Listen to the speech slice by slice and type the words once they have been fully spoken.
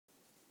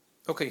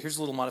Okay, here's a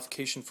little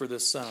modification for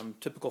this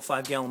typical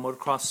 5-gallon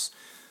motocross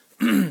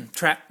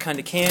track kind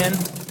of can.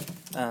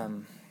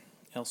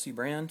 LC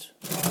brand.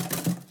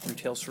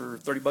 Retails for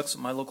 30 bucks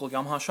at my local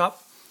Yamaha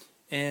shop.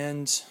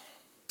 And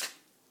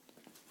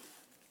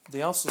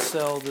they also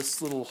sell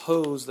this little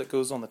hose that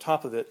goes on the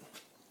top of it.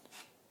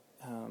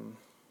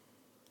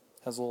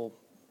 Has a little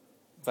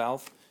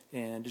valve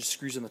and it just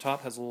screws in the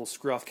top, has a little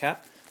screw off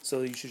cap.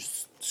 So you should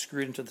just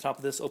screw it into the top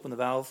of this, open the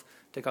valve,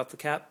 take off the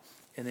cap,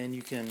 and then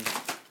you can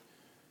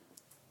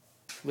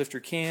lift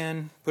your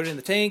can, put it in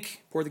the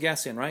tank, pour the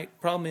gas in, right?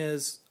 Problem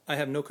is, I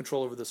have no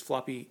control over this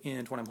floppy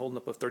end when I'm holding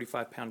up a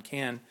 35-pound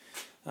can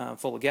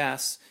full of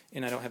gas,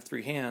 and I don't have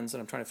 3 hands,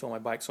 and I'm trying to fill my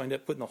bike. So I end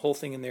up putting the whole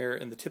thing in there,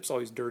 and the tip's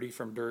always dirty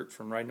from dirt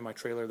from riding in my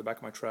trailer, the back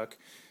of my truck,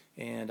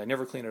 and I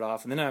never clean it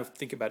off. And then I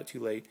think about it too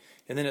late.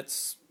 And then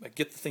I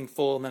get the thing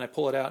full, and then I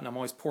pull it out, and I'm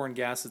always pouring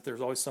gas. There's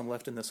always some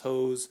left in this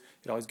hose.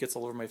 It always gets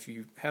all over my. If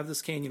you have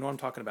this can, you know what I'm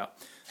talking about.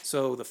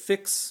 So the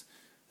fix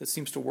that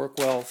seems to work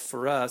well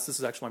for us, this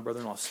is actually my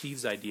brother-in-law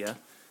Steve's idea,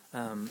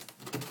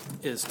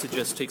 is to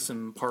just take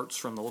some parts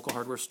from the local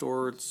hardware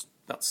store. It's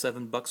about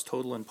 $7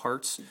 total in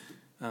parts.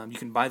 You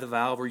can buy the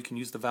valve, or you can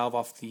use the valve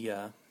off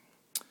the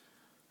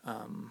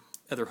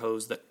other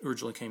hose that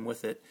originally came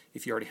with it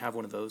if you already have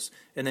one of those.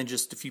 And then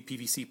just a few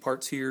PVC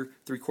parts here,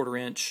 3/4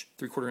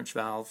 inch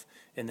valve,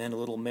 and then a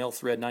little male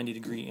thread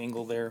 90-degree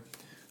angle there,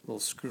 a little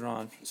screw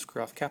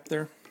off cap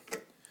there.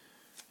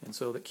 And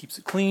so that keeps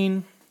it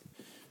clean.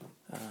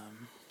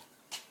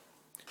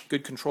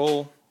 Good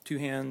control, 2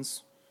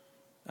 hands.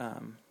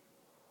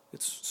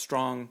 It's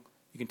strong.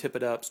 You can tip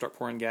it up, start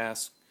pouring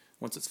gas.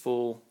 Once it's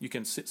full, you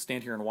can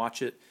stand here and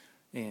watch it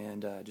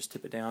and just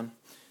tip it down.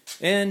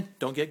 And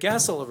don't get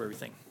gas all over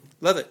everything.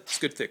 Love it. It's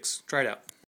a good fix. Try it out.